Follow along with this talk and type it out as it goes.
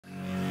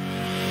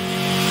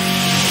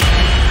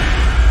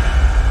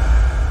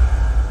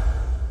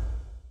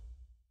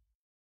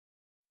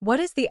What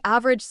is the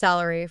average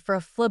salary for a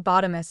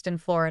phlebotomist in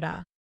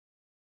Florida?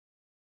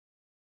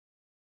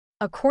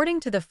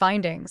 According to the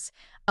findings,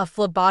 a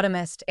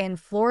phlebotomist in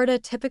Florida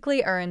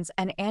typically earns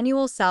an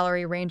annual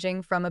salary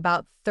ranging from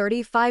about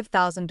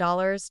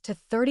 $35,000 to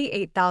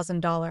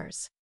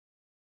 $38,000.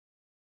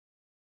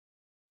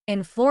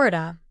 In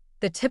Florida,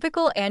 the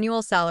typical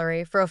annual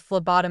salary for a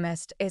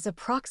phlebotomist is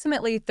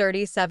approximately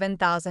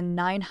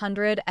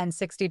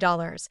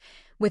 $37,960,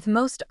 with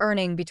most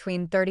earning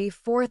between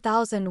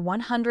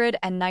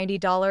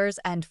 $34,190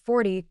 and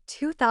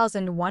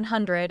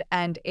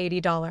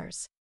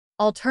 $42,180.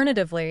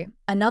 Alternatively,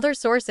 another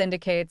source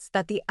indicates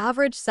that the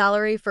average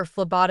salary for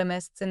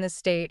phlebotomists in the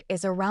state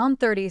is around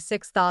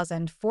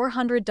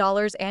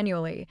 $36,400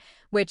 annually,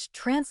 which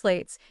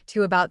translates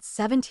to about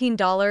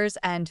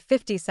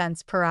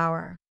 $17.50 per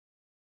hour.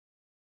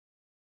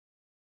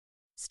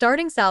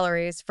 Starting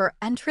salaries for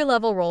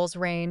entry-level roles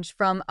range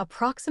from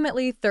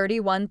approximately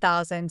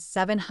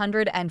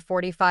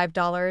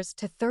 $31,745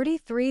 to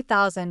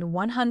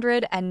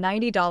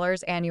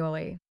 $33,190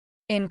 annually.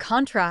 In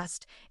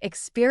contrast,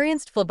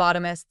 experienced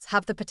phlebotomists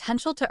have the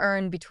potential to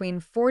earn between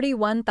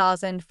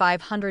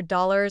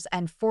 $41,500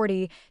 and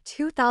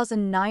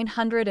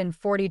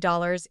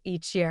 $42,940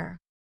 each year.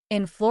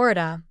 In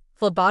Florida,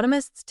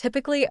 phlebotomists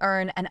typically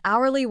earn an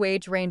hourly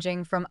wage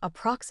ranging from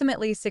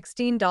approximately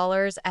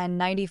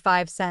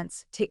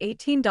 $16.95 to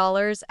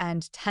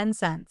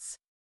 $18.10.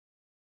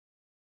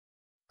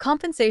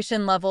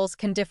 Compensation levels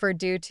can differ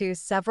due to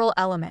several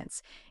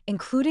elements,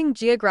 including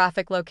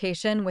geographic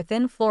location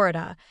within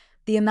Florida,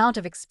 the amount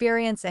of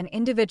experience an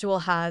individual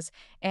has,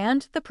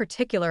 and the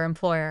particular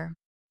employer.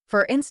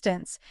 For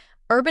instance,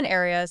 urban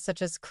areas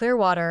such as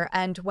Clearwater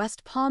and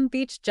West Palm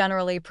Beach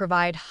generally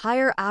provide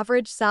higher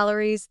average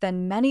salaries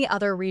than many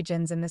other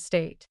regions in the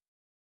state.